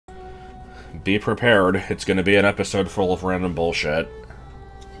be prepared. It's going to be an episode full of random bullshit.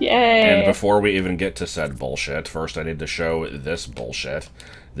 Yay! And before we even get to said bullshit, first I need to show this bullshit.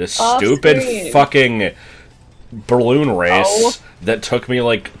 This Off stupid screen. fucking balloon race that took me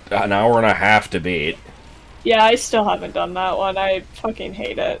like an hour and a half to beat. Yeah, I still haven't done that one. I fucking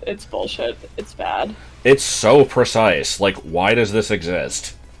hate it. It's bullshit. It's bad. It's so precise. Like, why does this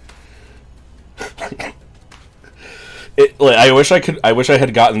exist? I wish I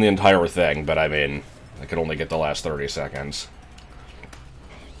had gotten the entire thing, but I mean, I could only get the last 30 seconds.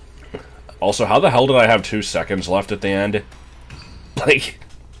 Also, how the hell did I have 2 seconds left at the end? Like,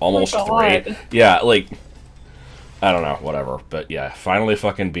 almost 3. Yeah, like, I don't know, whatever. But yeah, finally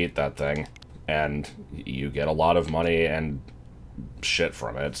fucking beat that thing. And you get a lot of money and shit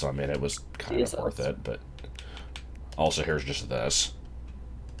from it, so I mean, it was kind of worth it, but... Also, here's just this.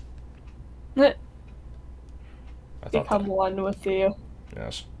 Become one with you.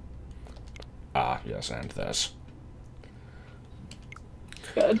 Yes. Ah, yes, and this.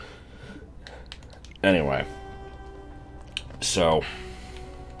 Good. Anyway. So.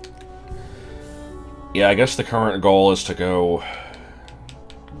 Yeah, I guess the current goal is to go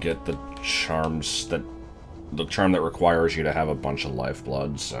get the charms that... The charm that requires you to have a bunch of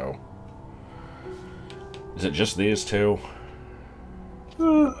lifeblood, so... Is it just these two?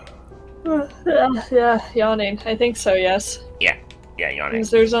 Yeah, yawning. I think so, yes. Yeah, yawning.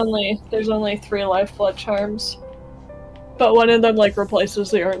 Because there's only 3 lifeblood charms. But one of them, like,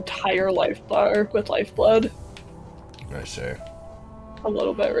 replaces your entire life bar with lifeblood. I see. A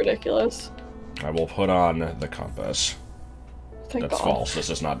little bit ridiculous. I will put on the compass. Thank That's God. false. This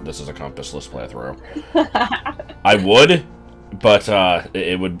is a compassless playthrough. I would, but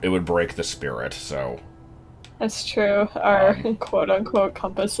it would break the spirit, so... That's true. Our quote-unquote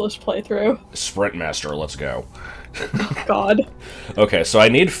compassless playthrough. Sprint Master, let's go. Oh, God. Okay, so I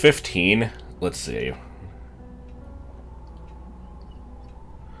need 15. Let's see.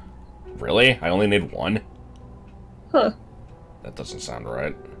 Really? I only need 1? Huh. That doesn't sound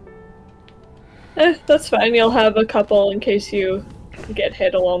right. That's fine. You'll have a couple in case you get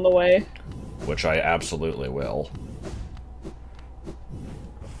hit along the way. Which I absolutely will.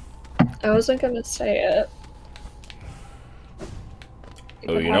 I wasn't gonna say it.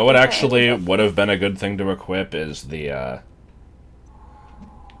 Oh, you know what actually would have been a good thing to equip is the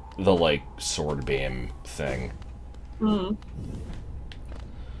like, sword beam thing. Hmm.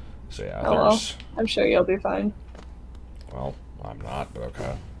 So yeah, Oh, well. there's... I'm sure you'll be fine. Well, I'm not, but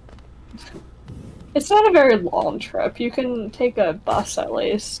okay. It's not a very long trip. You can take a bus at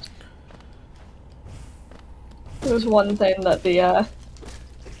least. There's one thing that the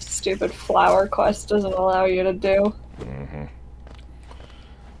stupid flower quest doesn't allow you to do. Mm-hmm.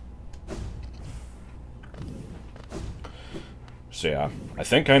 So yeah, I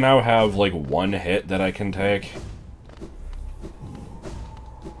think I now have like 1 hit that I can take.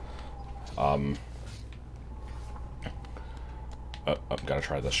 Oh, gotta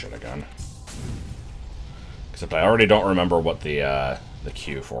try this shit again. Except I already don't remember what the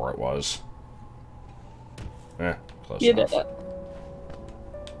Q for it was. Close You enough. did it.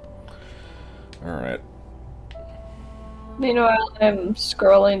 Alright. Meanwhile, I'm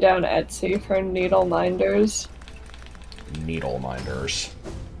scrolling down Etsy for needle minders. Needle minders.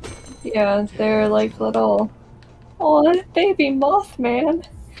 Yeah, they're like little... Oh, baby Mothman!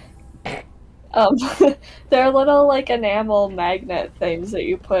 They're little, like, enamel magnet things that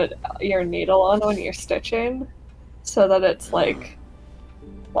you put your needle on when you're stitching, so that it's, like,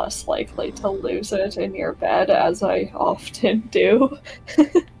 less likely to lose it in your bed, as I often do.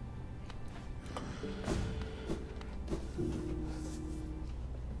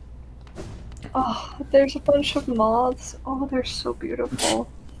 Oh, there's a bunch of moths. Oh, they're so beautiful.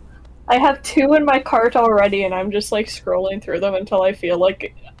 I have 2 in my cart already, and I'm just, like, scrolling through them until I feel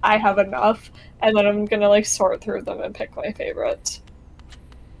like I have enough, and then I'm gonna, like, sort through them and pick my favorites.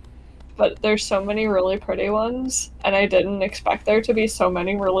 But there's so many really pretty ones, and I didn't expect there to be so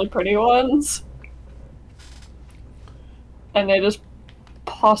many really pretty ones. And it is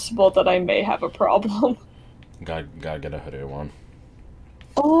possible that I may have a problem. Gotta get a hoodoo one.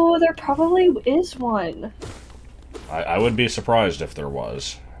 Oh, there probably is one. I would be surprised if there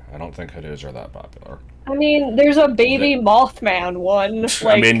was. I don't think hoodoos are that popular. I mean, there's a baby Mothman one. Like...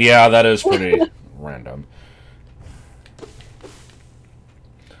 I mean, yeah, that is pretty random.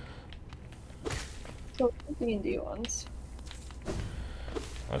 So, D&D ones.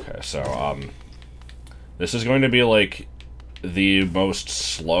 Okay, so, this is going to be, like, the most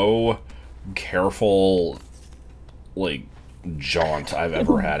slow, careful, like, jaunt I've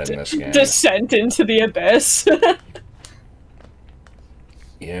ever had in this game. Descent into the abyss.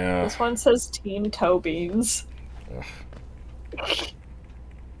 Yeah. This one says Team Toe Beans.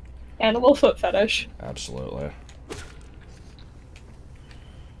 Animal foot fetish. Absolutely.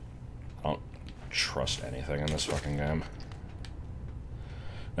 I don't trust anything in this fucking game.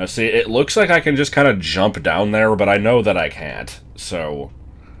 Now, see, it looks like I can just kind of jump down there, but I know that I can't. So,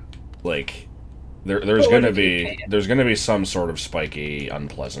 like, there's gonna be some sort of spiky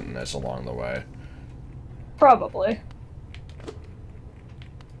unpleasantness along the way. Probably.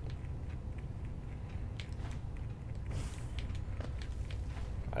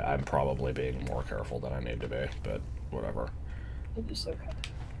 I'm probably being more careful than I need to be, but whatever. It is okay.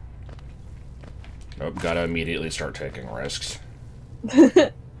 Nope, gotta immediately start taking risks.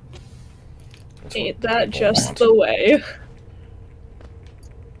 Ain't that just the way?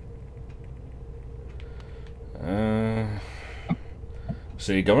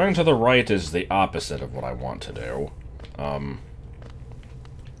 See, going to the right is the opposite of what I want to do.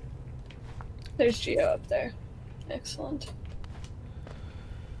 There's Geo up there. Excellent.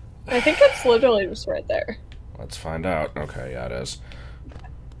 I think it's literally just right there. Let's find out. Okay, yeah, it is.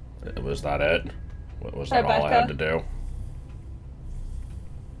 Was that it? Was that all I had to do?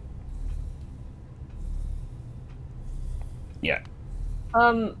 Yeah.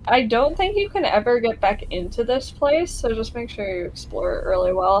 I don't think you can ever get back into this place, so just make sure you explore it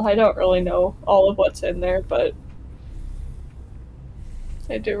really well. I don't really know all of what's in there, but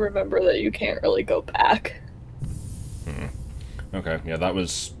I do remember that you can't really go back. Okay, yeah, that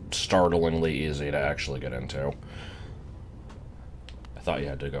was startlingly easy to actually get into. I thought you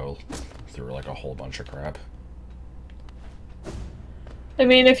had to go through, like, a whole bunch of crap. I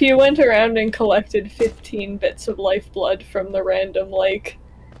mean, if you went around and collected 15 bits of lifeblood from the random, like,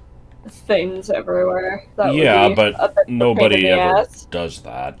 things everywhere, that yeah, would be but nobody ever does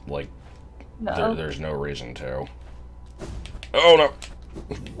that. Like, no. There's no reason to. Oh, no!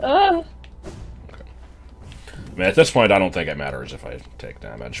 Okay. I mean, at this point, I don't think it matters if I take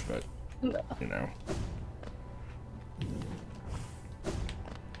damage, but, no. You know.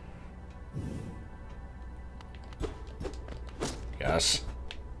 Yes.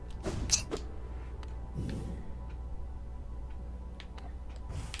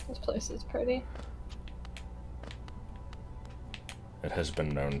 This place is pretty. It has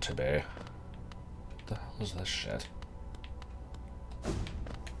been known to be. What the hell is this shit?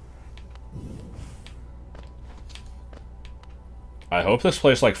 I hope this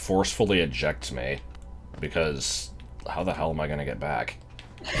place, like, forcefully ejects me, because how the hell am I gonna get back?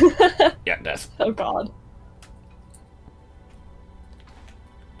 Yeah, death. Oh god.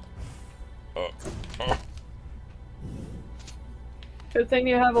 Good thing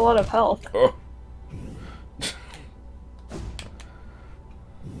you have a lot of health.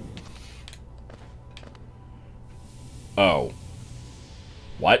 Oh.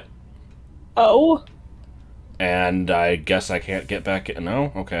 What? Oh? And I guess I can't get back in.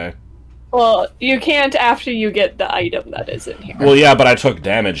 No? Okay. Well, you can't after you get the item that is in here. Well, yeah, but I took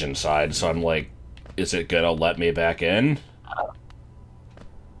damage inside, so I'm like, is it gonna let me back in?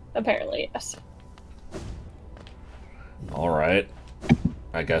 Apparently, yes. Alright.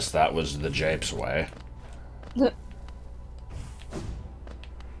 I guess that was the Japes way.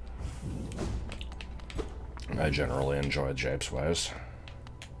 I generally enjoy Japes ways.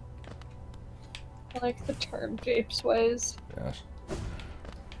 I like the term Japes ways. Yes.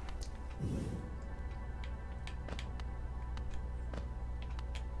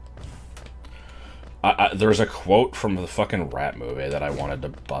 There's a quote from the fucking Rat movie that I wanted to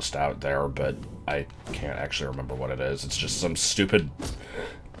bust out there, but I can't actually remember what it is. It's just some stupid...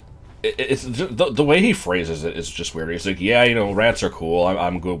 It's just, the way he phrases it is just weird. He's like, yeah, you know, rats are cool.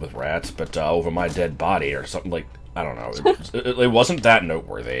 I'm good with rats, but over my dead body or something like... I don't know. It wasn't that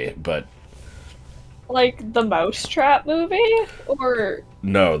noteworthy, but... Like the Mousetrap movie? Or...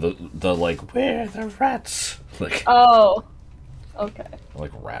 No, the like, where are the rats? Like... Oh. Okay.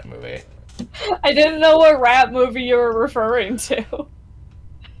 Like, rat movie. I didn't know what rat movie you were referring to.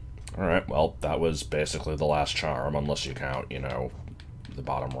 Alright, well, that was basically the last charm, unless you count, you know, the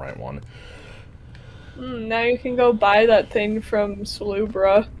bottom right one. Now you can go buy that thing from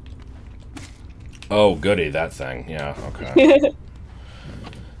Salubra. Oh, goody, that thing. Yeah, okay.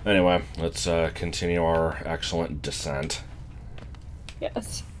 Anyway, let's continue our excellent descent.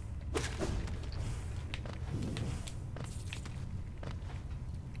 Yes.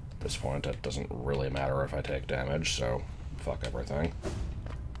 At this point, it doesn't really matter if I take damage, so fuck everything.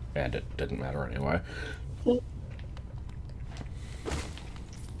 And it didn't matter anyway.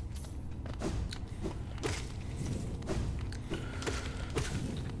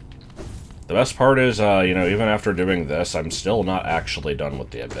 The best part is, you know, even after doing this, I'm still not actually done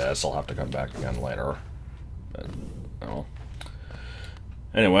with the Abyss. I'll have to come back again later. But, well.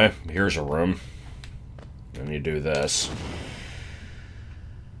 Anyway, here's a room. And you do this.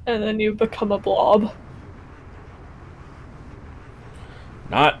 And then you become a blob.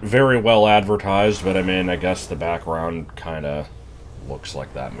 Not very well advertised, but I mean, I guess the background kind of looks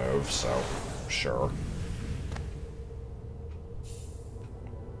like that move, so sure.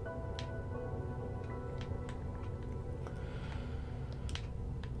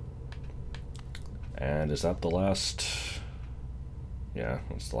 And is that the last? Yeah,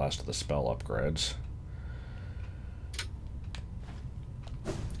 that's the last of the spell upgrades.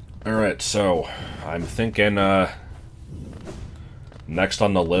 Alright, so I'm thinking next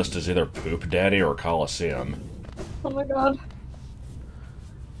on the list is either Poop Daddy or Colosseum. Oh my god.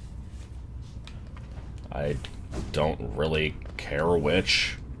 I don't really care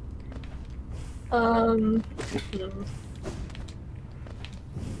which.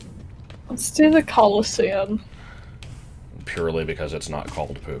 Let's do the Colosseum. Purely because it's not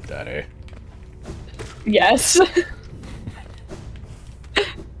called Poop Daddy. Yes.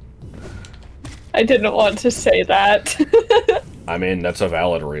 I didn't want to say that. I mean, that's a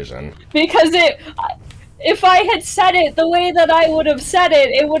valid reason. Because if I had said it the way that I would have said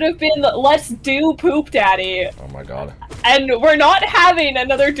it, it would have been, let's do Poop Daddy. Oh my god. And we're not having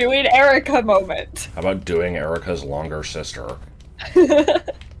another doing Erica moment. How about doing Erica's longer sister?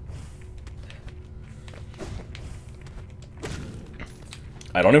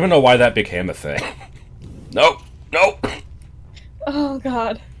 I don't even know why that became a thing. Nope. Nope. Oh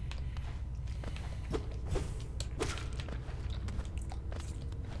god.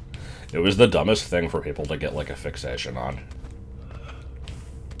 It was the dumbest thing for people to get, like, a fixation on.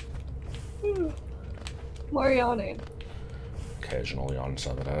 More yawning. Occasional yawn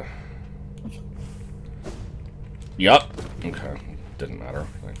sorta. Yup. Okay. Didn't matter,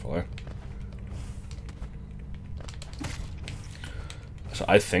 thankfully. So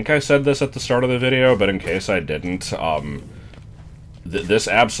I think I said this at the start of the video, but in case I didn't, this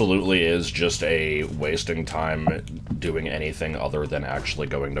absolutely is just a wasting time doing anything other than actually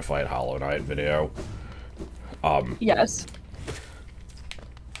going to fight Hollow Knight video. Yes.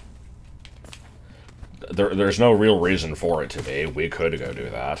 There's no real reason for it to be. We could go do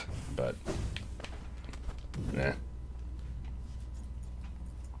that, but... eh.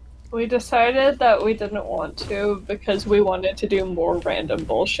 We decided that we didn't want to because we wanted to do more random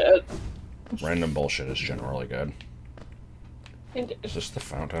bullshit. Random bullshit is generally good. Indeed. Is this the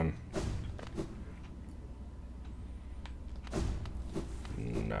fountain?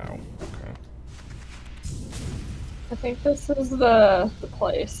 No. Okay. I think this is the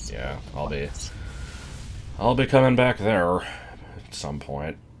place. Yeah, I'll be coming back there at some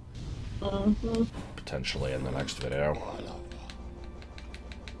point. Mm-hmm. Potentially in the next video.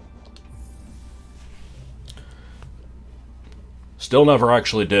 Still never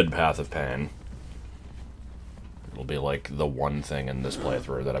actually did Path of Pain. It'll be like the one thing in this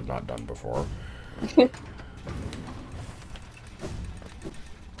playthrough that I've not done before.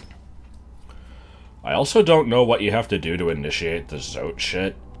 I also don't know what you have to do to initiate the Zote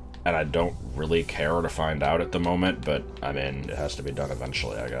shit, and I don't really care to find out at the moment, but, I mean, it has to be done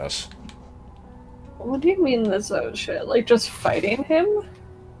eventually, I guess. What do you mean the Zote shit? Like, just fighting him?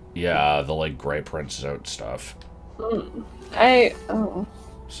 Yeah, the, like, Grey Prince Zote stuff. Oh.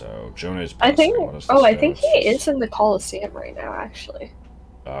 So, Jonah's I think, I think he status? is in the Colosseum right now, actually.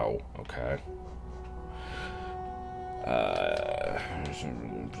 Oh, okay.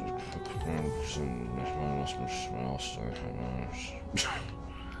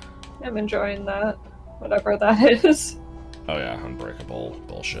 I'm enjoying that. Whatever that is. Oh yeah, Unbreakable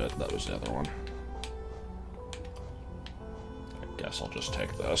bullshit. That was the other one. I guess I'll just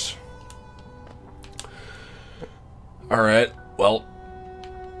take this. Alright, well...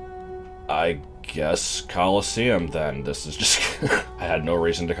 I guess Colosseum then. This is just... I had no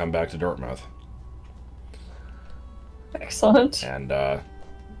reason to come back to Dartmouth. Excellent. And,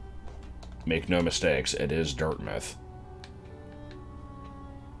 make no mistakes, it is Dartmouth.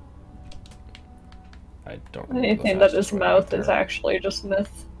 I don't know. Anything that is mouth is actually just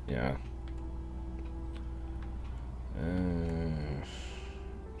myth. Yeah.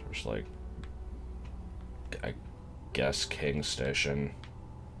 There's like... I guess King Station.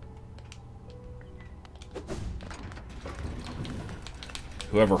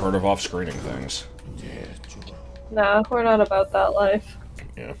 Whoever heard of off-screening things? Nah, we're not about that life.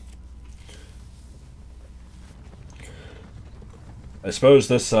 Yeah. I suppose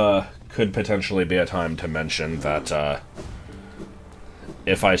this, could potentially be a time to mention that,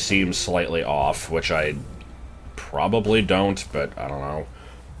 if I seem slightly off, which I probably don't, but I don't know.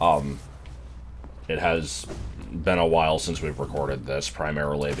 It has been a while since we've recorded this,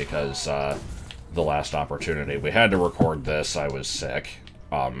 primarily because the last opportunity we had to record this, I was sick.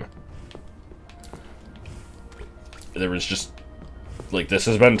 There was just, like, this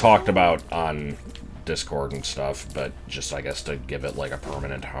has been talked about on Discord and stuff, but just, I guess, to give it, like, a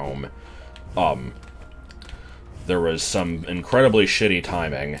permanent home. There was some incredibly shitty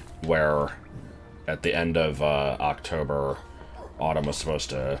timing where, at the end of October, Autumn was supposed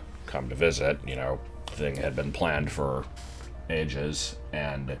to come to visit. You know, the thing had been planned for ages,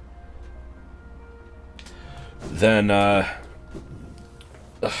 and then, I'm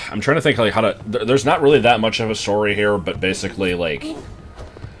trying to think, like, how to... There's not really that much of a story here, but basically, like,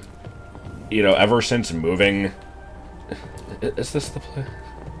 you know, ever since moving... Is this the place?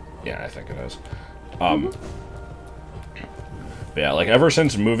 Yeah, I think it is. But yeah, like, ever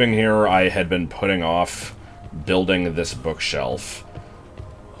since moving here, I had been putting off building this bookshelf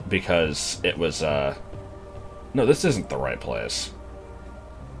because it was, No, this isn't the right place.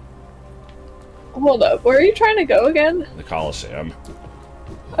 Hold up, where are you trying to go again? The Colosseum.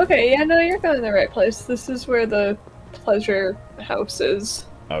 Okay, yeah, no, you're going the right place. This is where the pleasure house is.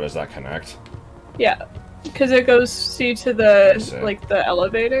 Oh, does that connect? Yeah, because it goes, see, to the, like, the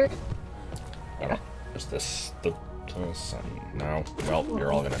elevator. Oh, yeah. Is this the... No. Well,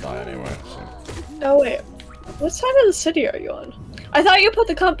 you're all gonna die anyway, so... Oh, wait. What side of the city are you on? I thought you put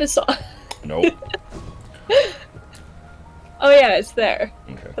the compass on. Nope. Oh, yeah, it's there.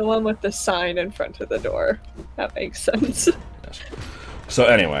 Okay. The one with the sign in front of the door. That makes sense. Yes. So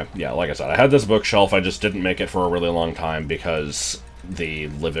anyway, yeah, like I said, I had this bookshelf, I just didn't make it for a really long time because the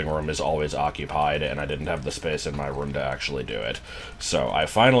living room is always occupied and I didn't have the space in my room to actually do it. So I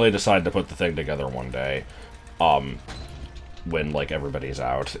finally decided to put the thing together one day, when, like, everybody's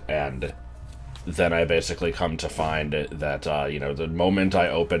out, and then I basically come to find that, you know, the moment I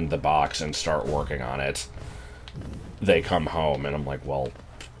open the box and start working on it, they come home, and I'm like, well,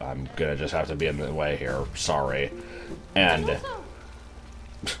 I'm gonna just have to be in the way here, sorry. And...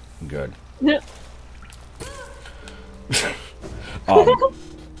 Good. Like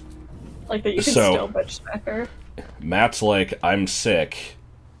that you can still bitch smack her. Matt's like, I'm sick.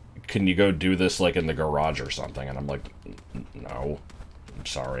 Can you go do this, like, in the garage or something? And I'm like, no, I'm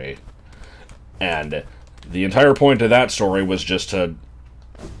sorry. And the entire point of that story was just to,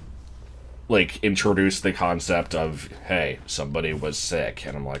 like, introduce the concept of, hey, somebody was sick.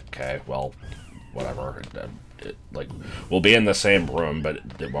 And I'm like, okay, well, whatever. Like, we'll be in the same room, but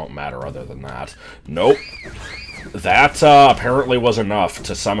it won't matter other than that. Nope. That, apparently was enough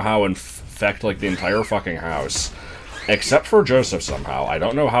to somehow infect, like, the entire fucking house. Except for Joseph somehow. I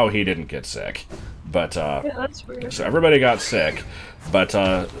don't know how he didn't get sick. But, yeah, that's weird. So everybody got sick. But,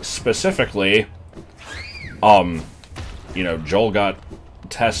 specifically, you know, Joel got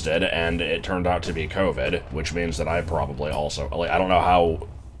tested, and it turned out to be COVID, which means that I probably also... Like, I don't know how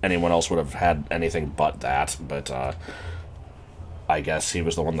anyone else would have had anything but that, but, I guess he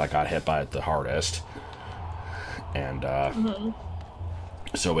was the one that got hit by it the hardest. And,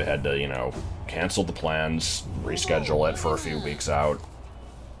 so we had to, you know, cancel the plans, reschedule it for a few weeks out.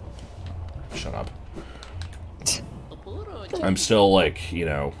 Shut up. I'm still, like, you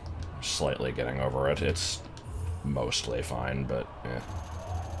know, slightly getting over it. It's mostly fine, but, eh.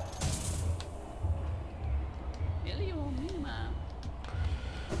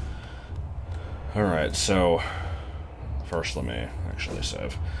 Alright, so... First, let me actually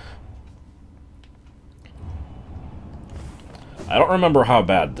save. I don't remember how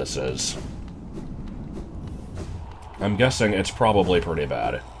bad this is. I'm guessing it's probably pretty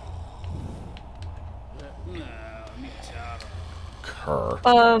bad.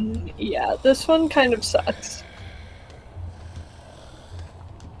 Yeah, this one kind of sucks.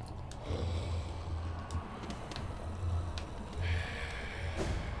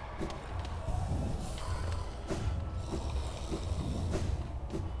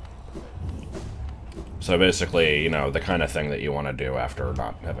 So basically, you know, the kind of thing that you want to do after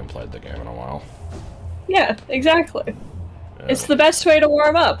not having played the game in a while. Yeah, exactly. It's the best way to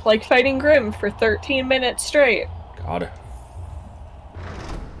warm up, like fighting Grimm for 13 minutes straight. God.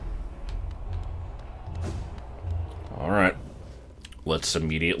 Alright. Let's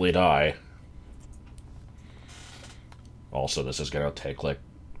immediately die. Also, this is gonna take, like,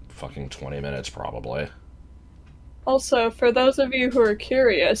 fucking 20 minutes, probably. Also, for those of you who are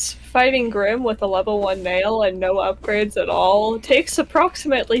curious, fighting Grimm with a level 1 nail and no upgrades at all takes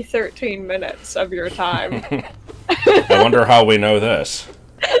approximately 13 minutes of your time. I wonder how we know this.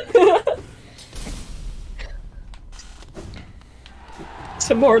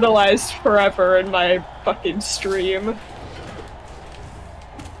 gets immortalized forever in my fucking stream.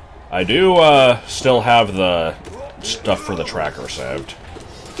 I do, still have the stuff for the tracker saved.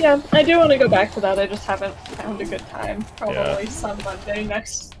 Yeah, I do want to go back to that, I just haven't found a good time. Probably some Monday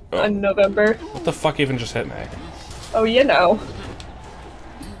next in November. What the fuck even just hit me? Oh, you know.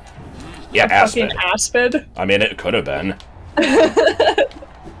 Yeah, fucking aspid. I mean, it could have been.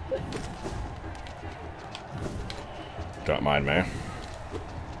 Don't mind me.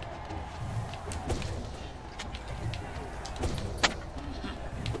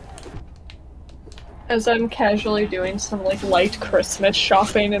 As I'm casually doing some, like, light Christmas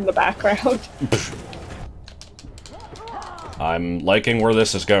shopping in the background. I'm liking where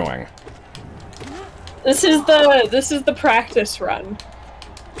this is going. This is the practice run.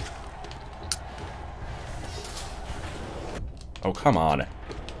 Oh, come on.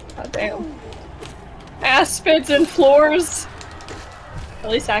 God damn. Aspids and floors!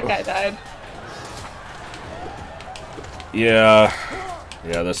 At least that guy died. Yeah.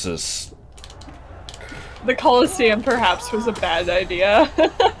 Yeah, this is... The Colosseum perhaps was a bad idea.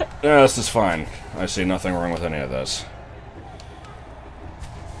 Yeah, this is fine. I see nothing wrong with any of this.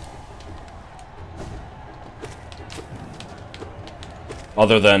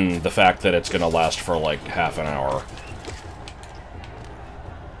 Other than the fact that it's gonna last for like half an hour.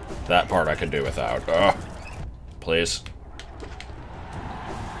 That part I could do without. Ugh. Please.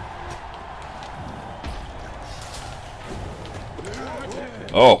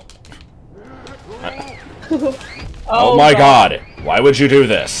 Oh. Oh my god. Why would you do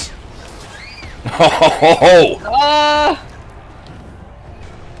this? Oh.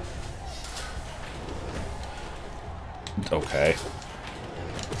 Okay.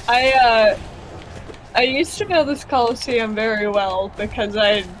 I used to know this Colosseum very well because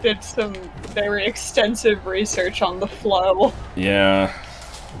I did some very extensive research on the flow. Yeah.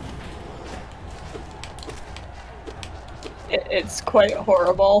 It's quite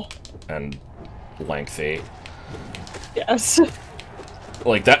horrible. And lengthy. Yes.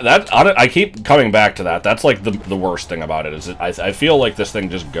 Like, I keep coming back to that. That's, like, the worst thing about it, is I feel like this thing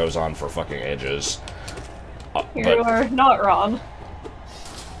just goes on for fucking ages. You are not wrong.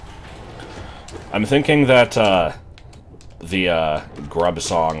 I'm thinking that, the, Grub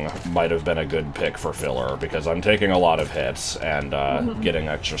song might have been a good pick for filler, because I'm taking a lot of hits, and, getting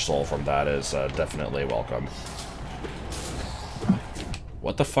extra soul from that is, definitely welcome.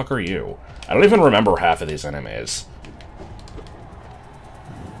 What the fuck are you? I don't even remember half of these enemies.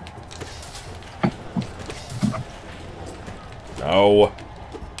 No.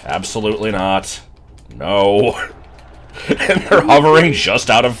 Absolutely not. No. And they're hovering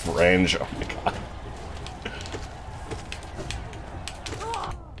just out of range. Oh my god.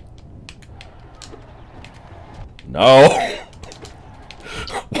 No.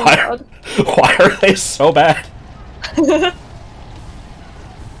 Why are they so bad?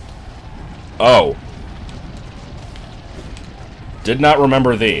 Oh. Did not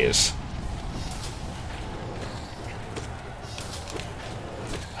remember these.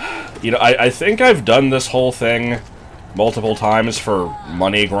 You know, I think I've done this whole thing multiple times for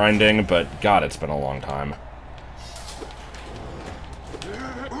money grinding, but god, it's been a long time.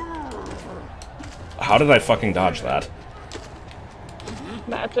 How did I fucking dodge that?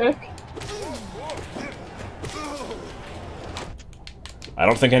 Magic. I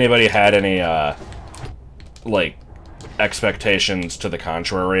don't think anybody had any, like, expectations to the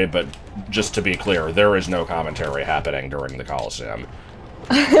contrary, but just to be clear, there is no commentary happening during the Colosseum.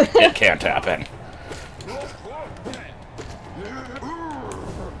 It can't happen.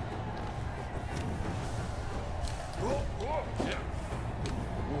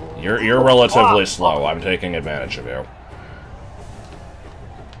 You're relatively slow. I'm taking advantage of you.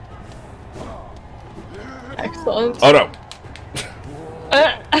 Excellent. Oh no!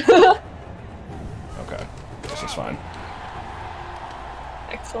 Okay. This is fine.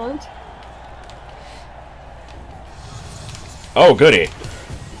 Excellent. Oh, goody.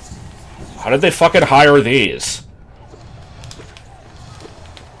 How did they fucking hire these?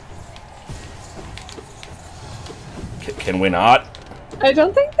 Can we not? I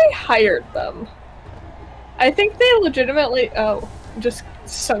don't think they hired them. I think they legitimately... Oh, just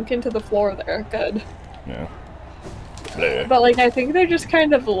sunk into the floor there. Good. Yeah. Bleh. But, like, I think they just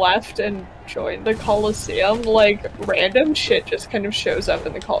kind of left and joined the Colosseum. Like, random shit just kind of shows up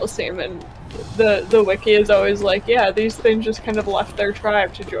in the Colosseum, and the wiki is always like, yeah, these things just kind of left their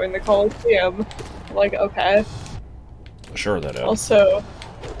tribe to join the Colosseum. Like, okay. Sure that is. Also,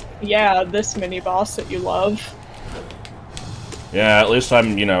 yeah, this mini-boss that you love. Yeah, at least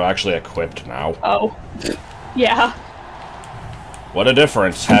I'm, you know, actually equipped now. Oh. Yeah. What a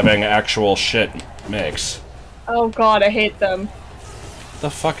difference having actual shit makes. Oh god, I hate them. The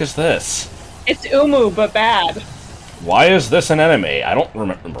fuck is this? It's Umu, but bad. Why is this an enemy? I don't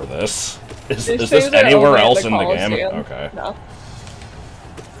remember this. Is this they're anywhere over at else the in the game? Colosseum. Okay. No.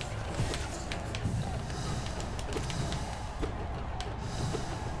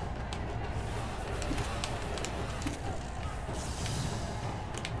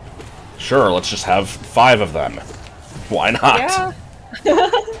 Sure, let's just have 5 of them. Why not? Yeah.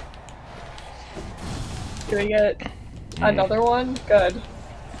 Do we get another one? Good.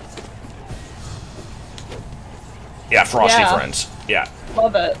 Yeah, Frosty Friends. Yeah.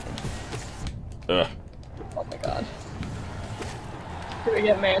 Love it. Ugh. Oh my god. Do we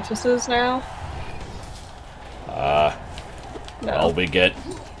get mantises now? No. Well, we get...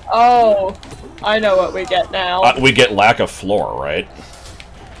 Oh, I know what we get now. we get lack of floor, right?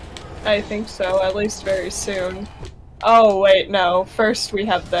 I think so, at least very soon. Oh, wait, no. First we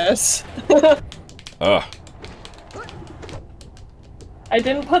have this. Ugh. I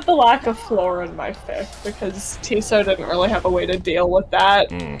didn't put the lack of floor in my fic, because Tiso didn't really have a way to deal with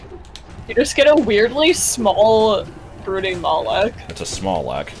that. You just get a weirdly small brooding Moloch. It's a small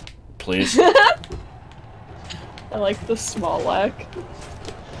lack. Please. I like the small lack.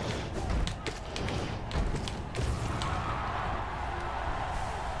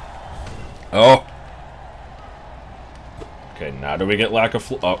 Oh. Okay, now do we get lack of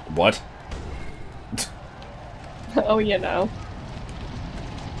floor? Oh, what? Oh, you know.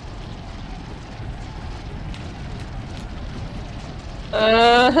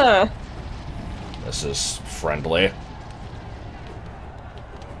 Uh-huh. This is friendly.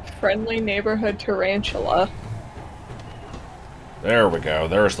 Friendly neighborhood tarantula. There we go.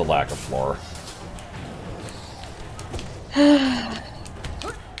 There's the lack of floor.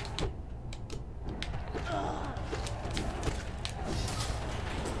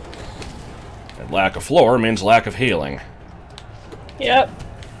 And lack of floor means lack of healing. Yep.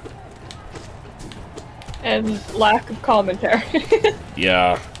 And lack of commentary.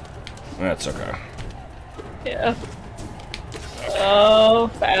 Yeah. That's okay. Yeah. Oh,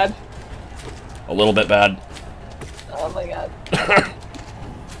 bad. A little bit bad. Oh my god.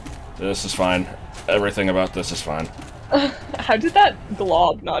 This is fine. Everything about this is fine. How did that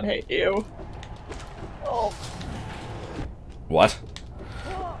glob not hit you? Oh. What?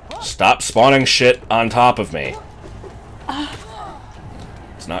 Stop spawning shit on top of me.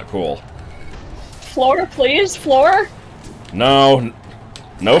 It's not cool. Floor, please? Floor? No.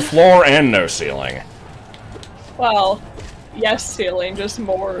 No floor and no ceiling. Well, yes, ceiling, just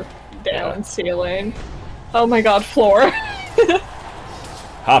more down ceiling. Oh my god, floor.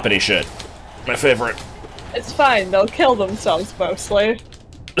 Hoppity shit. My favorite. It's fine, they'll kill themselves mostly.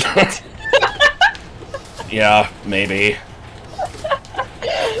 Yeah, maybe.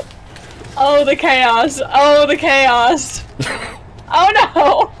 Oh, the chaos! Oh, the chaos! Oh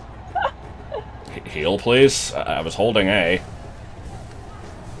no! Heal, please? I was holding A.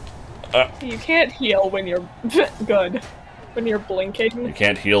 You can't heal when you're good. When you're blinking. You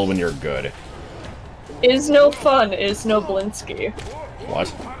can't heal when you're good. Is no fun, is no Blinsky.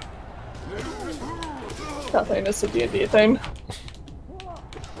 What? Nothing, it's a D&D thing.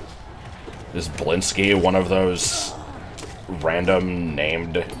 Is Blinsky one of those random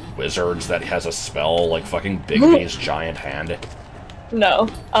named wizards that has a spell like fucking Bigby's giant hand? No.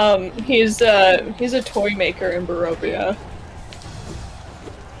 He's a toy maker in Barovia.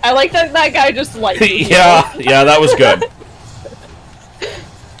 I like that that guy just liked yeah, that was good.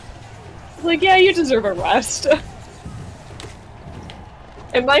 Like, yeah, you deserve a rest.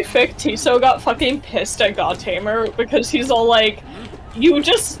 In my fic, Tiso got fucking pissed at Godtamer because he's all like, you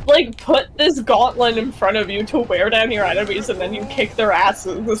just, like, put this gauntlet in front of you to wear down your enemies and then you kick their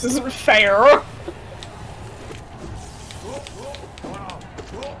asses. This isn't fair.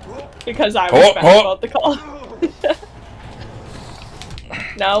 Because I was mad about the call.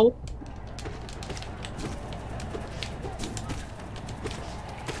 No.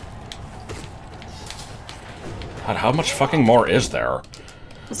 God, how much fucking more is there?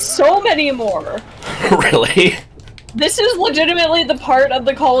 So many more. Really? This is legitimately the part of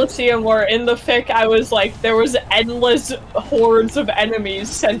the Colosseum where in the fic I was like, there was endless hordes of enemies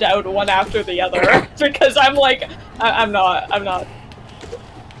sent out one after the other. Because I'm like, I'm not.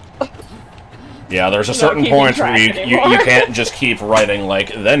 Yeah, there's a certain point where you can't just keep writing,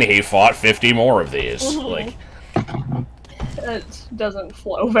 like, then he fought 50 more of these. Like, it doesn't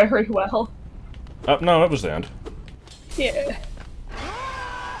flow very well. No, it was the end. Yeah.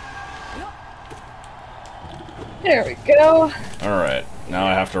 There we go. Alright, now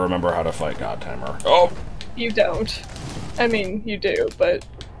I have to remember how to fight Godtimer. Oh! You don't. I mean, you do, but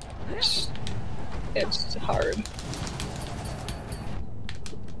it's hard.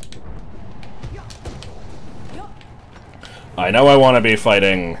 I know I want to be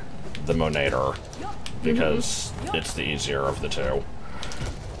fighting the Monator, because it's the easier of the two.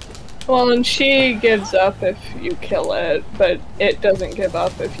 Well, and she gives up if you kill it, but it doesn't give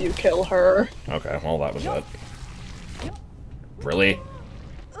up if you kill her. Okay, well that was it. Really?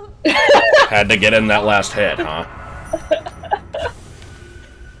 Had to get in that last hit, huh?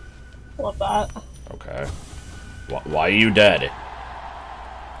 Love that. Okay. Why are you dead?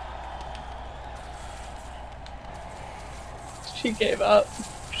 She gave up.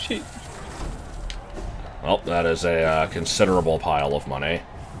 Well, that is a considerable pile of money.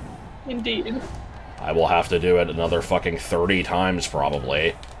 Indeed. I will have to do it another fucking 30 times,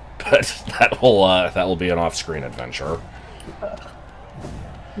 probably. But that will be an off-screen adventure.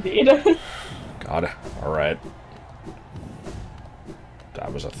 Indeed. God, alright.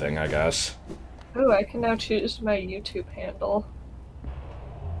 That was a thing, I guess. Ooh, I can now choose my YouTube handle.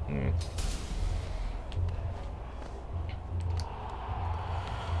 Hmm.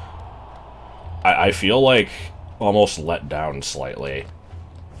 I feel like almost let down slightly.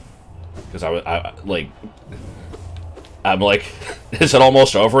 Because I'm like, is it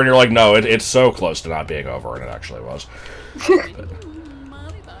almost over? And you're like, no, it's so close to not being over, and it actually was.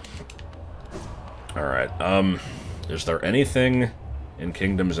 Alright, is there anything in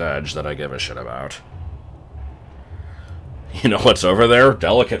Kingdom's Edge that I give a shit about? You know what's over there?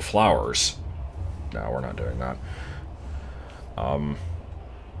 Delicate flowers. No, we're not doing that.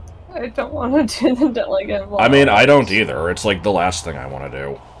 I don't want to do the delegate flowers. I mean, I don't either. It's like the last thing I want to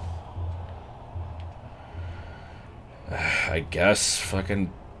do. I guess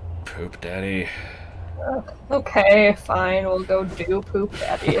fucking Poop Daddy. Okay, fine, we'll go do Poop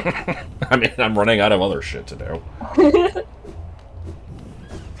Daddy. I mean, I'm running out of other shit to do.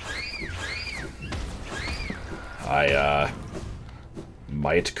 I,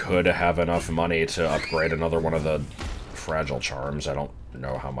 could have enough money to upgrade another one of the fragile charms. I don't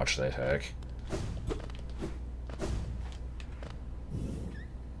know how much they take.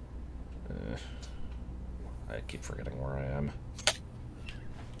 I keep forgetting where I am.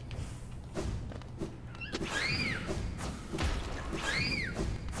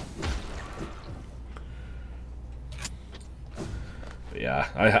 But yeah,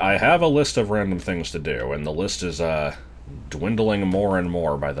 I have a list of random things to do, and the list is, dwindling more and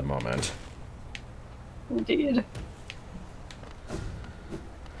more by the moment. Indeed.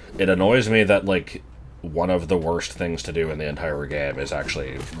 It annoys me that, like, one of the worst things to do in the entire game is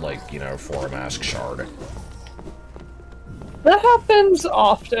actually, like, you know, for a mask shard. That happens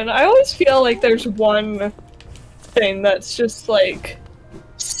often. I always feel like there's one thing that's just, like,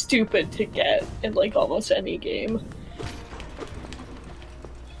 stupid to get in, like, almost any game.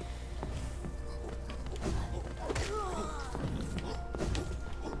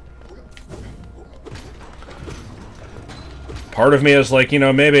 Part of me is like, you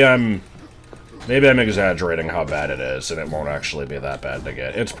know, maybe I'm exaggerating how bad it is, and it won't actually be that bad to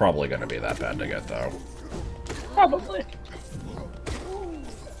get. It's probably going to be that bad to get, though. Probably.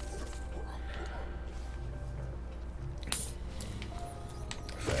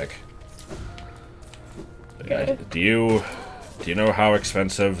 Thick. Okay. Do you know how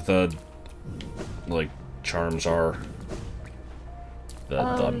expensive the, like, charms are?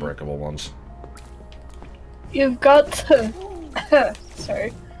 The unbreakable ones? You've got the...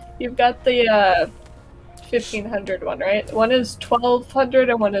 sorry. You've got the, 1,500 one, right? One is 1,200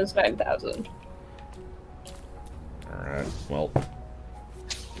 and one is 9,000. Alright, well...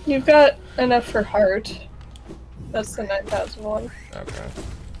 You've got enough for heart. That's the 9,000 one. Okay.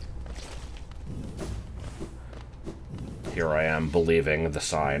 Here I am, believing the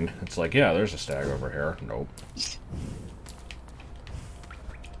sign. It's like, yeah, there's a stag over here. Nope.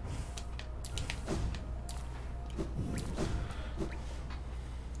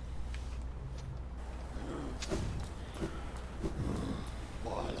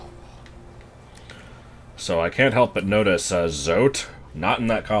 So I can't help but notice Zote not in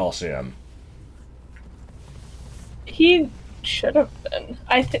that Colosseum. He should have been.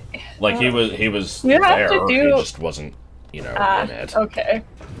 I think. Like he was You have there. to do- He just wasn't, you know, in it. Okay.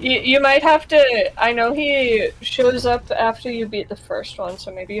 You might have to. I know he shows up after you beat the first one,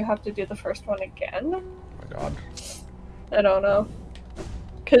 so maybe you have to do the first one again. Oh my god. I don't know.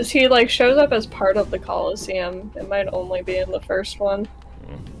 Because he, like, shows up as part of the Colosseum. It might only be in the first one.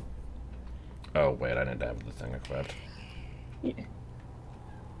 Oh wait, I need to have the thing equipped. Yeah.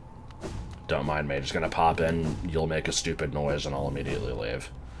 Don't mind me, just gonna pop in, you'll make a stupid noise, and I'll immediately leave.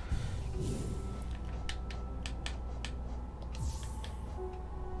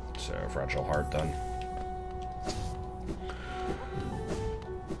 fragile heart then.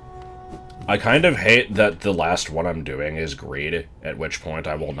 I kind of hate that the last one I'm doing is greed, at which point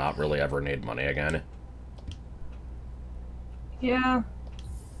I will not really ever need money again. Yeah.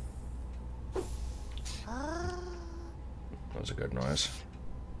 That was a good noise.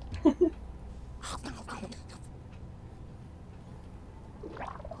 God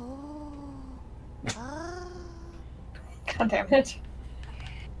damn it.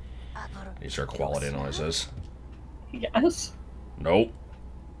 These are quality noises. Yes. Nope.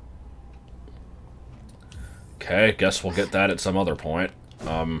 Okay, guess we'll get that at some other point.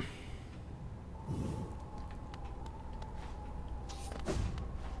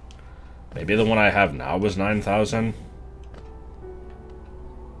 Maybe the one I have now was 9,000?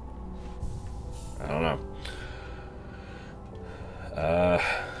 I don't know.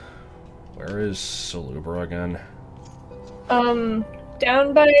 Where is Salubra again?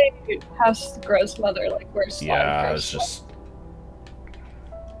 Down by past the Gross Mother, like where's Slime? Yeah, it's just...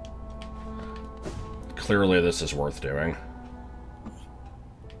 Clearly this is worth doing.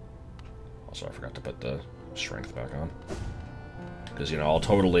 Also, I forgot to put the strength back on. Because, you know, I'll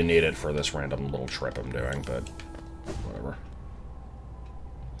totally need it for this random little trip I'm doing, but whatever.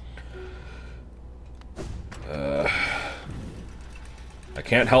 I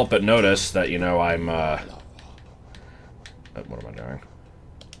can't help but notice that, you know, I'm, what am I doing?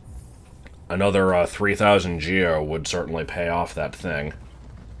 Another 3,000 Geo would certainly pay off that thing.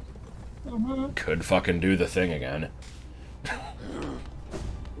 Mm-hmm. Could fucking do the thing again.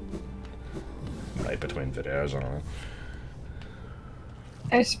 Right between videos, I don't know.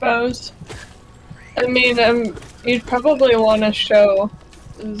 I suppose. I mean, you'd probably want to show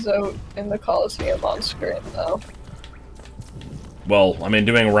Zote in the Colosseum on screen, though. Well, I mean,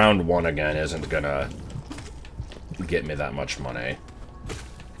 doing round 1 again isn't gonna get me that much money.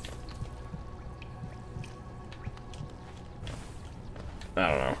 I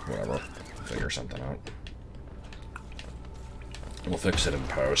don't know, whatever. Figure something out. We'll fix it in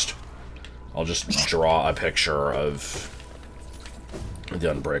post. I'll just draw a picture of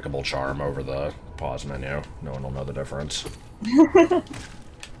the Unbreakable Charm over the pause menu. No one will know the difference.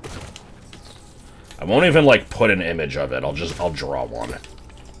 I won't even, like, put an image of it. I'll draw one.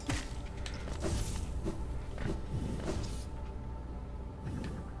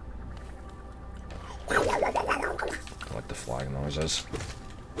 I like the flying noises.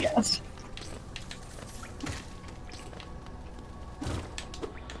 Yes.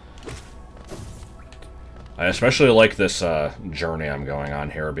 I especially like this journey I'm going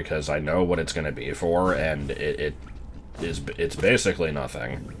on here because I know what it's going to be for, and it's basically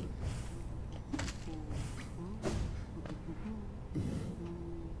nothing.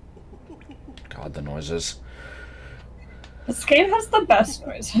 God, the noises. This game has the best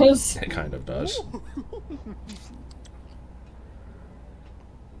noises. It kind of does.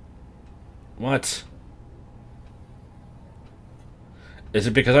 What? Is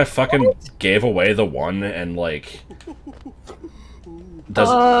it because I fucking gave away the one and, like...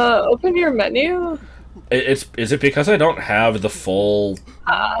 Open your menu? Is it because I don't have the full...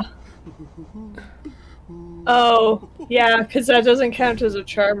 Oh, yeah, because that doesn't count as a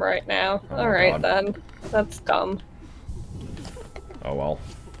charm right now. Oh, alright God. then. That's dumb. Oh well.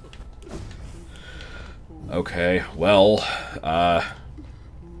 Okay, well, I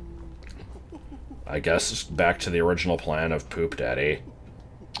guess back to the original plan of Poop Daddy.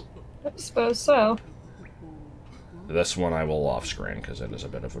 I suppose so. This one I will off-screen, because it is a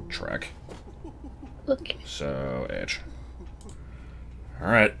bit of a trek. Okay. So, H.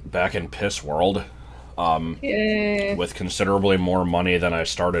 Alright, back in Piss World. Yay. With considerably more money than I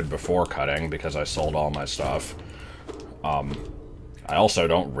started before cutting, because I sold all my stuff. I also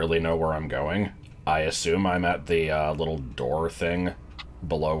don't really know where I'm going. I assume I'm at the little door thing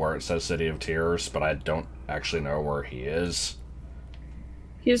below where it says City of Tears, but I don't actually know where he is.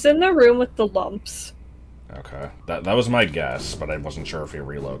 He's in the room with the lumps. Okay. That was my guess, but I wasn't sure if he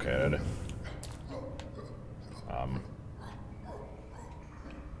relocated.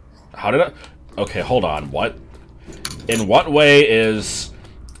 How did I... Okay, hold on. What? In what way is...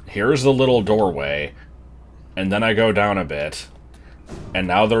 Here's the little doorway, and then I go down a bit, and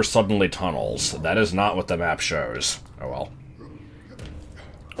now there's suddenly tunnels. That is not what the map shows. Oh well.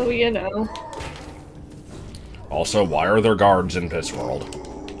 Oh, you know. Also, why are there guards in Piss World?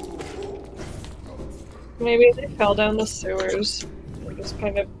 Maybe they fell down the sewers. It just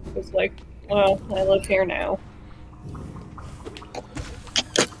kind of was like, well, I live here now.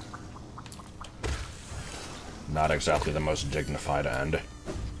 Not exactly the most dignified end.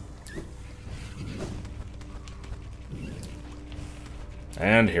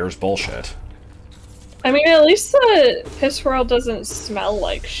 And here's bullshit. I mean, at least the piss world doesn't smell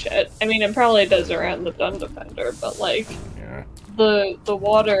like shit. I mean, it probably does around the Dun Defender, but like, Yeah. the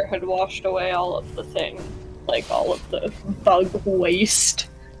water had washed away all of the thing, like all of the bug waste,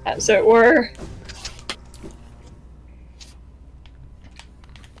 as it were.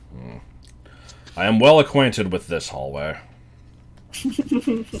 I am well acquainted with this hallway.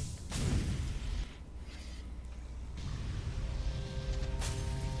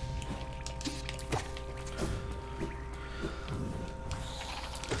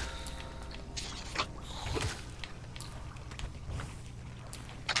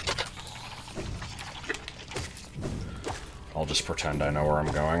 I'll just pretend I know where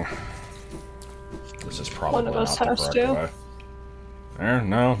I'm going. This is probably One of us not has the correct to. way. There?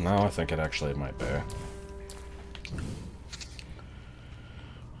 No, I think it actually might be.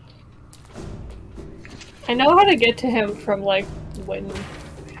 I know how to get to him from like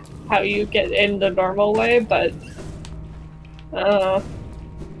how you get in the normal way, but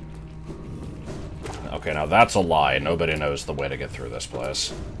Okay, now that's a lie. Nobody knows the way to get through this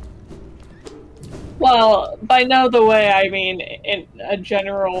place. well, by know the way I mean in a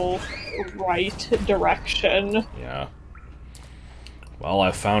general right direction. Yeah. Well,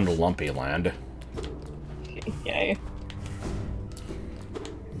 I found Lumpy Land. Yay.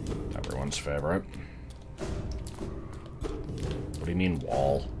 Everyone's favorite. What do you mean,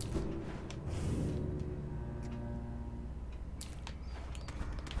 wall?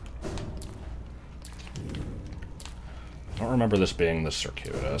 I don't remember this being this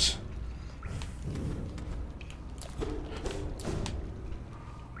circuitous.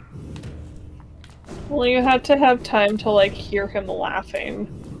 Well, you had to have time to like hear him laughing.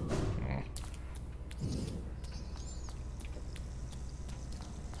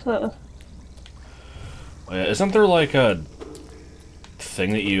 Huh. Isn't there like a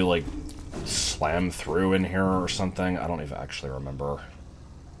thing that you like slam through in here or something? I don't even actually remember.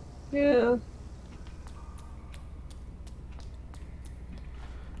 Yeah.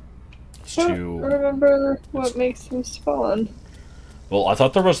 It's I don't too... remember what makes him spawn. Well, I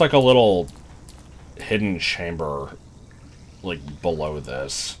thought there was like a little hidden chamber like below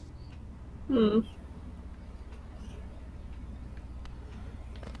this.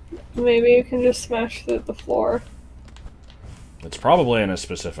 Maybe you can just smash through the floor. It's probably in a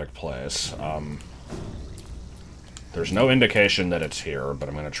specific place. There's no indication that it's here, but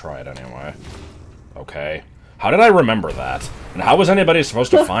I'm gonna try it anyway. Okay. How did I remember that? And how was anybody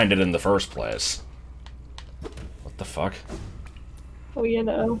supposed to find it in the first place? What the fuck? Oh, you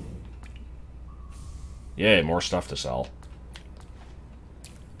know. Yay, more stuff to sell.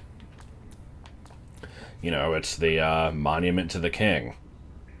 You know, it's the monument to the king.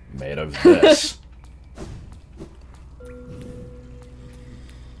 Made of this.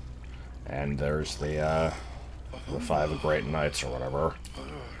 And there's the 5 great knights or whatever.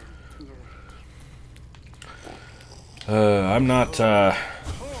 I'm not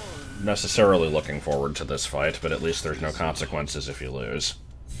necessarily looking forward to this fight, but at least there's no consequences if you lose.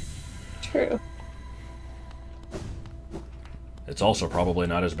 True. It's also probably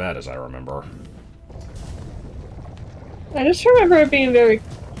not as bad as I remember. I just remember it being very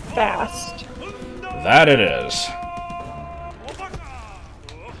fast. That it is.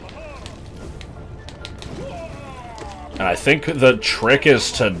 And I think the trick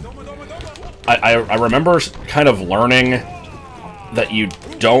is to... I remember kind of learning that you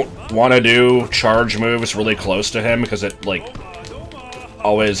don't want to do charge moves really close to him, because it, like,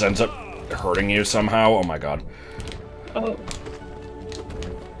 always ends up hurting you somehow. Oh my god. Oh.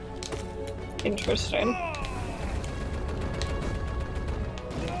 Interesting.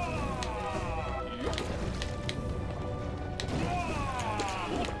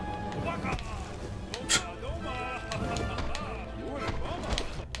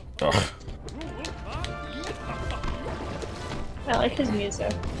 Ugh. I like his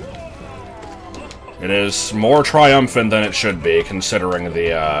music. It is more triumphant than it should be, considering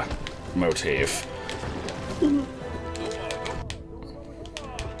the, motif.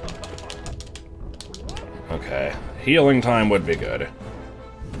 Okay. Healing time would be good.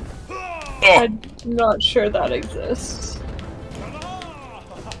 Oh! I'm not sure that exists.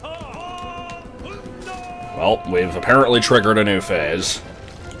 Well, we've apparently triggered a new phase.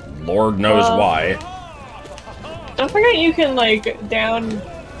 Lord knows why. Don't forget you can, like, down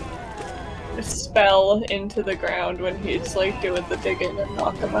spell into the ground when he's, like, doing the digging and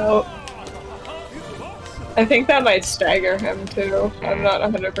knock him out. I think that might stagger him, too. I'm not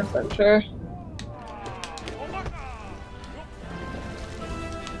 100% sure.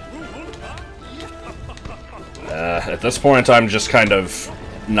 At this point, I'm just kind of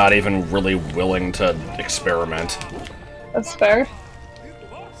not even really willing to experiment. That's fair.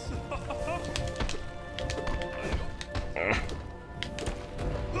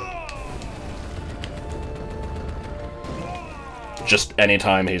 Just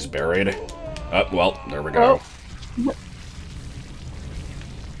anytime he's buried. Oh, well, there we go. Oh.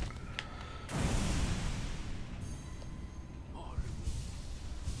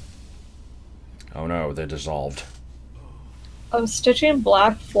 Oh no, they dissolved. I'm stitching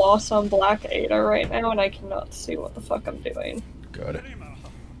black floss on black Ada right now, and I cannot see what the fuck I'm doing. Good.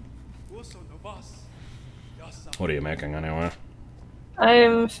 What are you making, anyway?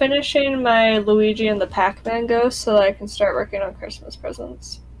 I'm finishing my Luigi and the Pac-Man ghost so that I can start working on Christmas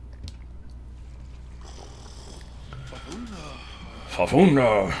presents.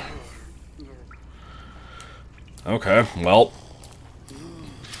 Fafunda. Okay, well,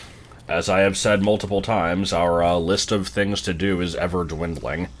 as I have said multiple times, our list of things to do is ever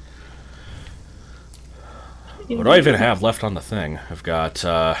dwindling. What do I even have left on the thing? I've got,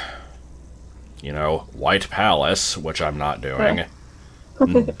 you know, White Palace, which I'm not doing.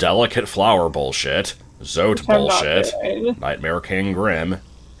 Delicate Flower bullshit. Zote bullshit. Nightmare King Grimm.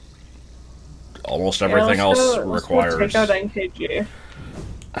 Almost everything else requires... Let's take out NKG.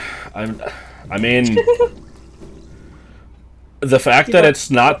 I mean... The fact that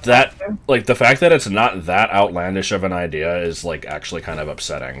it's not that... Like, the fact that it's not that outlandish of an idea is, like, actually kind of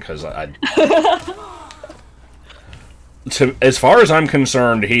upsetting, because as far as I'm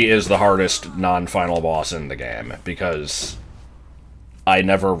concerned, he is the hardest non-final boss in the game, because I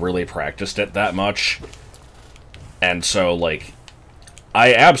never really practiced it that much. And so, like,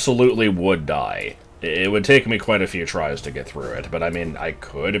 I absolutely would die. It would take me quite a few tries to get through it, but I mean, I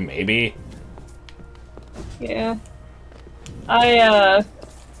could, maybe. Yeah. I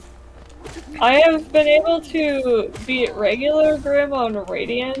have been able to beat regular Grimm on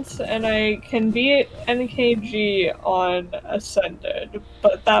Radiance, and I can beat NKG on Ascended,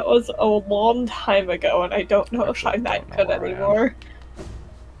 but that was a long time ago, and I don't know if I'm that good anymore.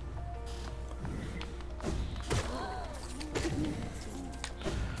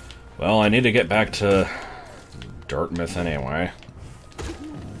 Well, I need to get back to Dirtmouth anyway.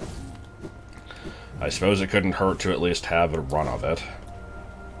 I suppose it couldn't hurt to at least have a run of it.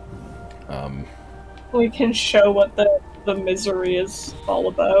 We can show what the misery is all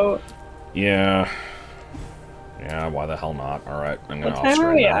about. Yeah. Yeah, why the hell not? Alright, I'm gonna What time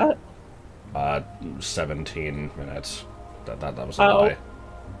are we at? 17 minutes. That was a lie.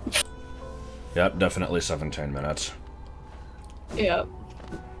 Yep, definitely 17 minutes. Yep.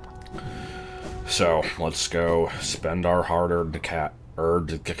 So, let's go spend our hard-earned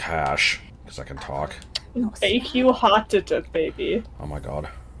cash, because I can talk. Bake you hot it, baby. Oh my god.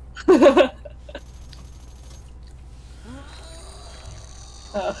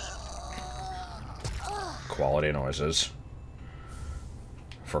 Quality noises.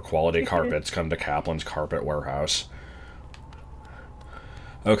 For quality carpets, come to Kaplan's Carpet Warehouse.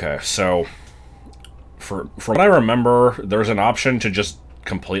 Okay, so from what I remember, there's an option to just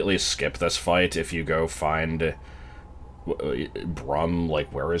completely skip this fight if you go find Brum.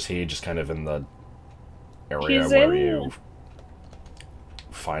 Like, where is he? Just kind of in the area where you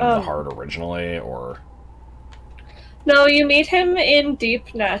find the heart originally, or... No, you meet him in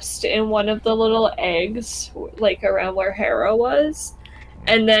Deep Nest in one of the little eggs, like around where Hera was.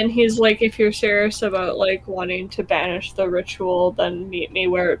 And then he's like, if you're serious about like wanting to banish the ritual, then meet me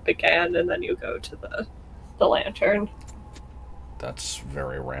where it began, and then you go to the lantern. That's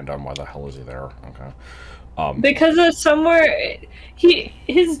very random. Why the hell is he there? Okay. Because it's somewhere...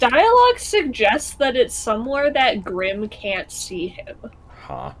 His dialogue suggests that it's somewhere that Grimm can't see him.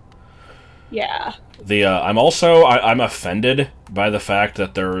 Huh. Yeah. I'm offended by the fact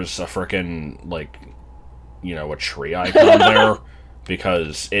that there's a frickin', like, you know, a tree icon there,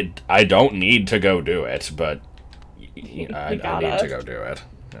 because I don't need to go do it, but I need to go do it.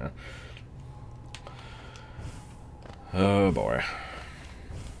 Yeah. Oh boy.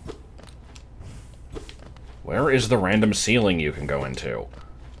 Where is the random ceiling you can go into?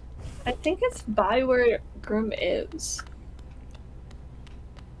 I think it's by where Grimm is.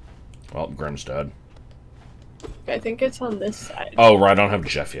 Well, Grimm's dead. I think it's on this side. Oh, right, I don't have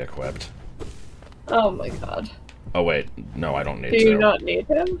Jeffy equipped. Oh my god. Oh wait, no, I don't need to. Do you not need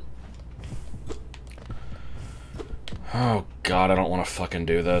him? Oh god, I don't want to fucking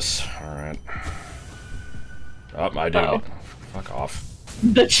do this. Alright. Oh, I do. Uh-oh. Fuck off.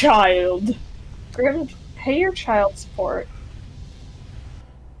 The child. Grimm, pay your child support.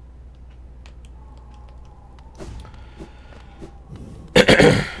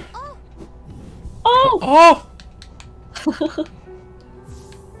 Oh!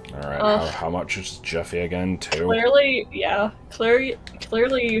 Alright, how much is Jeffy again? 2? Clearly, yeah.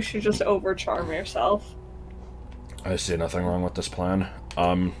 Clearly you should just overcharm yourself. I see nothing wrong with this plan.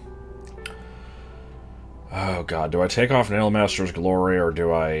 Oh god, do I take off Nailmaster's Glory, or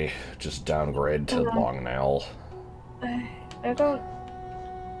do I just downgrade to Long Nail? I don't...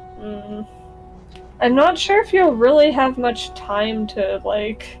 I'm not sure if you'll really have much time to,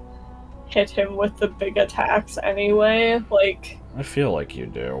 like, hit him with the big attacks anyway, like... I feel like you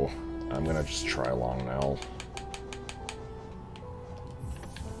do. I'm gonna just try Long Nail.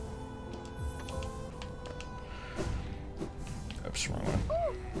 Oops, wrong one.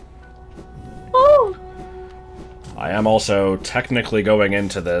 Oh! I am also technically going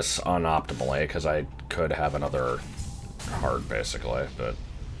into this unoptimally, because I could have another heart, basically, but...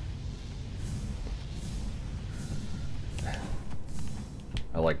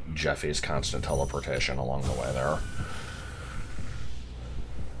 I like Jeffy's constant teleportation along the way there.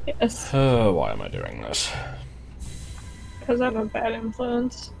 Yes. Oh, why am I doing this? Because I'm a bad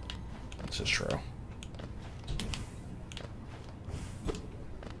influence. This is true.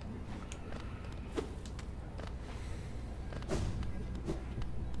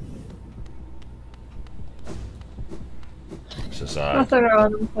 This is nothing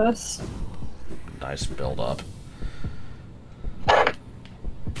wrong with this. Nice build up.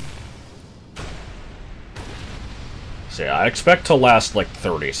 See, I expect to last like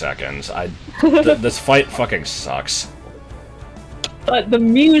 30 seconds. This fight fucking sucks. But the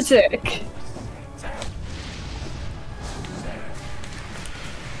music.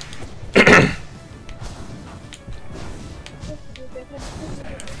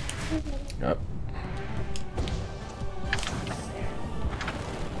 Yep.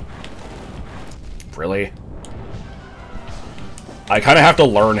 Really? I kind of have to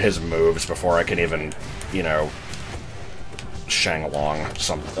learn his moves before I can even, you know, shang along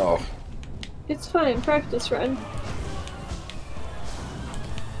some. Oh. It's fine. Practice run.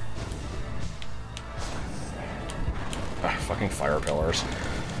 Fucking fire pillars.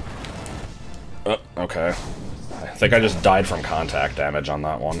 Oh, okay. I think I just died from contact damage on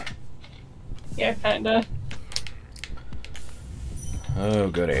that one. Yeah, kinda. Oh,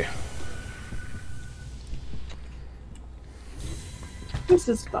 goody. This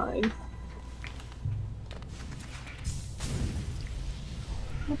is fine.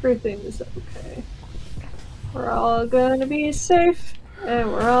 Everything is okay. We're all gonna be safe,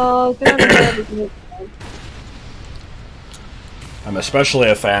 and we're all gonna have a good time. I'm especially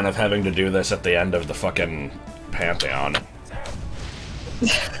a fan of having to do this at the end of the fucking Pantheon.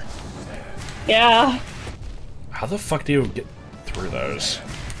 Yeah. How the fuck do you get through those?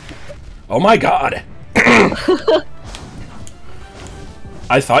 Oh my god!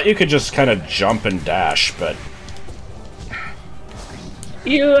 I thought you could just kind of jump and dash, but...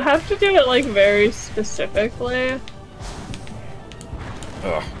 You have to do it, like, very specifically.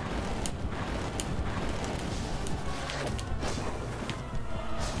 Ugh.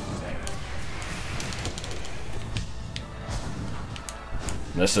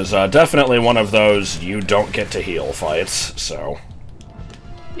 This is definitely one of those you don't get to heal fights, so...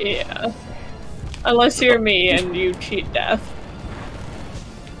 Yeah. Unless you're me and you cheat death.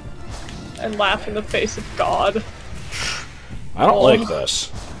 And laugh in the face of God. I don't like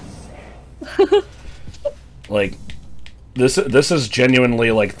this. Like, this is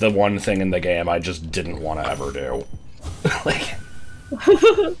genuinely, like, the one thing in the game I just didn't want to ever do. Like...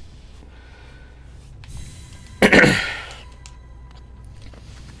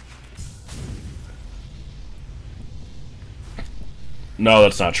 No,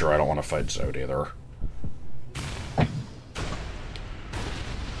 that's not true. I don't want to fight Zod either.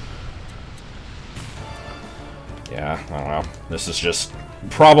 Yeah, I don't know. This is just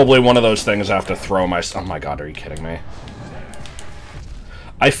probably one of those things I have to throw my... Oh my god, are you kidding me?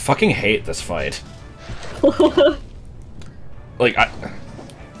 I fucking hate this fight. Like,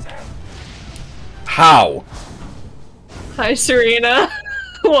 How? Hi, Serena.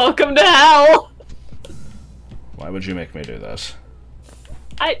 Welcome to hell. Why would you make me do this?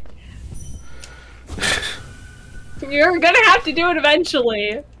 You're gonna have to do it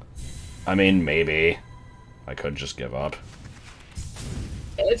eventually. I mean, maybe. I could just give up.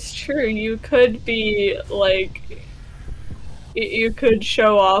 It's true, you could be, like... You could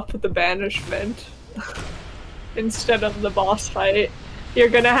show off the banishment instead of the boss fight. You're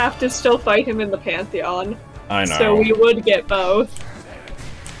gonna have to still fight him in the Pantheon. I know. So we would get both.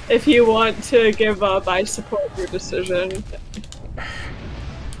 If you want to give up, I support your decision.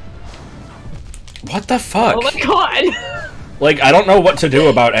 What the fuck? Oh my god! Like, I don't know what to do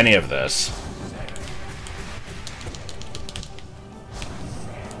about any of this.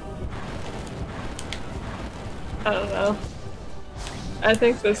 I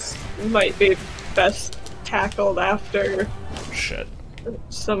think this might be best tackled after Shit.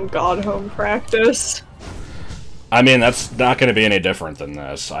 some God Home practice. I mean, that's not going to be any different than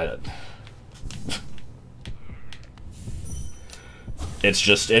this.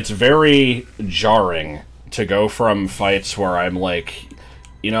 It's very jarring to go from fights where I'm like,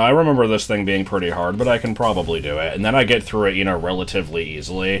 you know, I remember this thing being pretty hard, but I can probably do it. And then I get through it, you know, relatively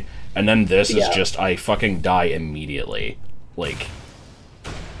easily. And then this is just, I fucking die immediately. Like...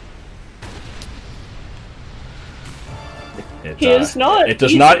 It does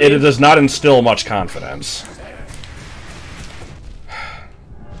not instill much confidence.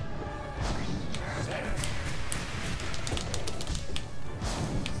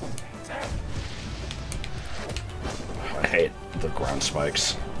 I hate the ground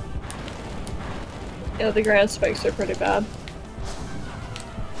spikes. Yeah, the ground spikes are pretty bad.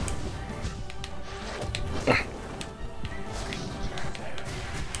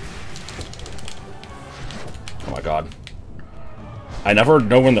 Oh my god. I never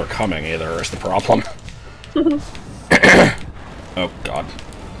know when they're coming either, is the problem. Oh god.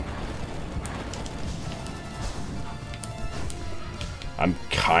 I'm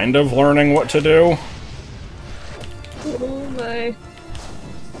kind of learning what to do. Oh my.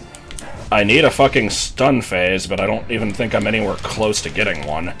 I need a fucking stun phase, but I don't even think I'm anywhere close to getting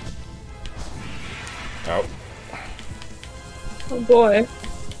one. Oh. Oh boy.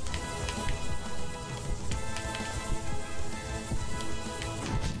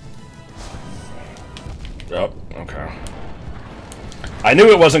 Oh, okay. I knew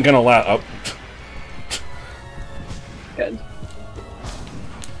it wasn't gonna last. Oh. Good.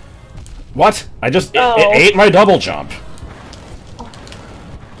 What? I just... It ate my double jump.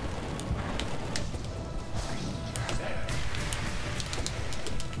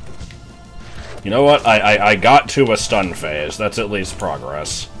 You know what? I got to a stun phase. That's at least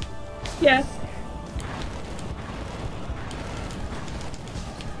progress. Yeah.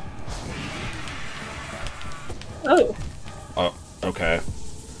 Oh. Oh, okay.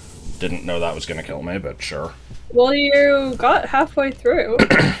 Didn't know that was gonna kill me, but sure. Well, you got halfway through.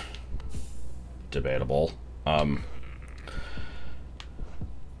 Debatable. I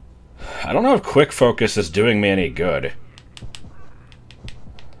don't know if quick focus is doing me any good.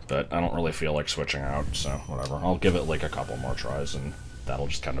 But I don't really feel like switching out, so whatever. I'll give it like a couple more tries, and that'll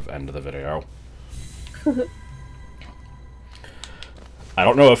just kind of end the video. I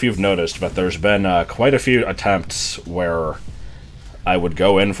don't know if you've noticed, but there's been quite a few attempts where I would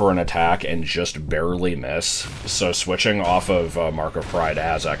go in for an attack and just barely miss, so switching off of Mark of Pride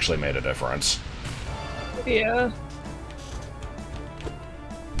has actually made a difference. Yeah.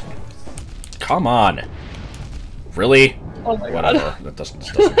 Come on! Really? Oh my Whatever. god. That doesn't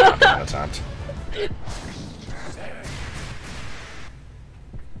count as an attempt.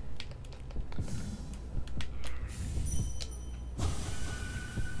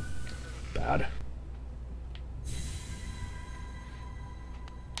 Bad.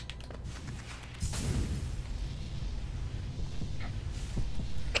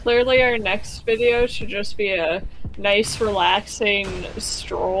 Clearly our next video should just be a nice, relaxing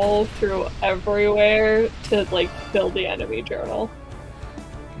stroll through everywhere to, like, build the enemy journal.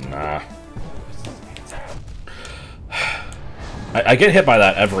 Nah. I get hit by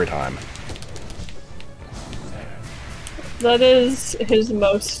that every time. That is his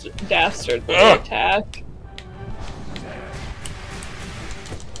most dastardly attack.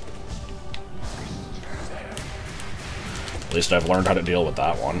 At least I've learned how to deal with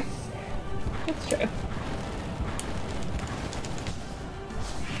that one. That's true.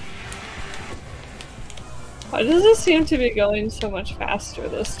 Why does it seem to be going so much faster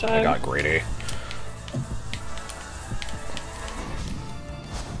this time? I got greedy.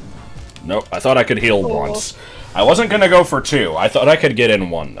 Nope, I thought I could heal once. I wasn't gonna go for 2. I thought I could get in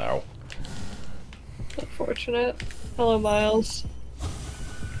 1, though. Unfortunate. Hello, Miles.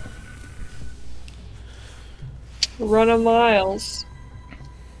 Run a Miles.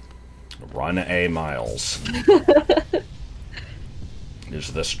 Run a Miles.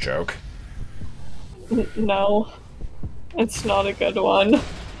 Is this joke? No. It's not a good one.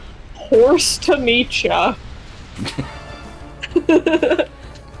 Horse to meet ya. Okay.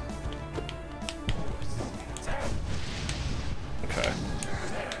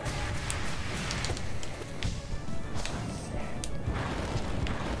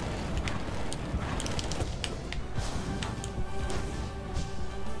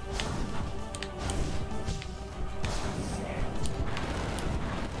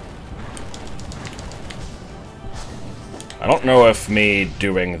 I don't know if me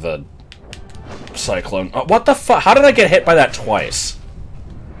doing the cyclone... Oh, what the fuck? How did I get hit by that twice?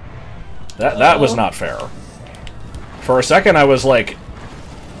 That was not fair. For a second, I was like,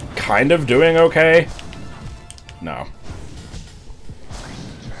 kind of doing okay. No.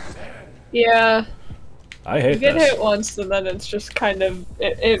 Yeah. I hate this. You get this. hit once, and then it's just kind of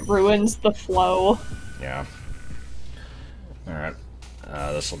it ruins the flow. Yeah. All right.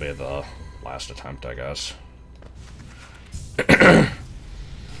 This will be the last attempt, I guess.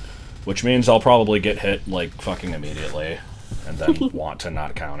 Which means I'll probably get hit, like, fucking immediately, and then want to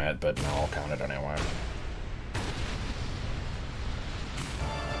not count it, but no, I'll count it anyway.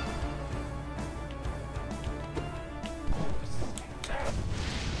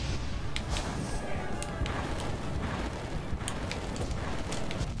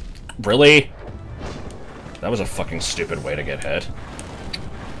 Really? That was a fucking stupid way to get hit.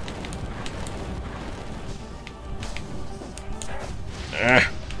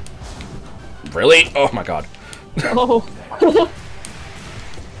 Really? Oh my god. Oh.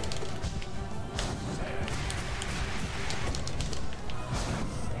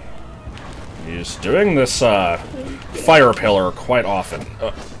 He's doing this, fire pillar quite often.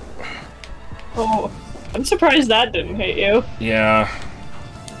 Oh. I'm surprised that didn't hit you. Yeah.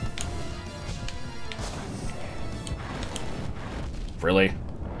 Really?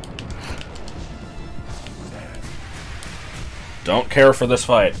 Don't care for this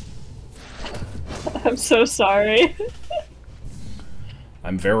fight. I'm so sorry.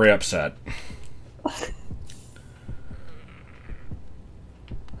 I'm very upset.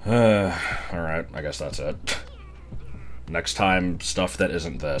 Alright, I guess that's it. Next time, stuff that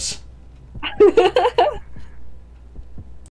isn't this.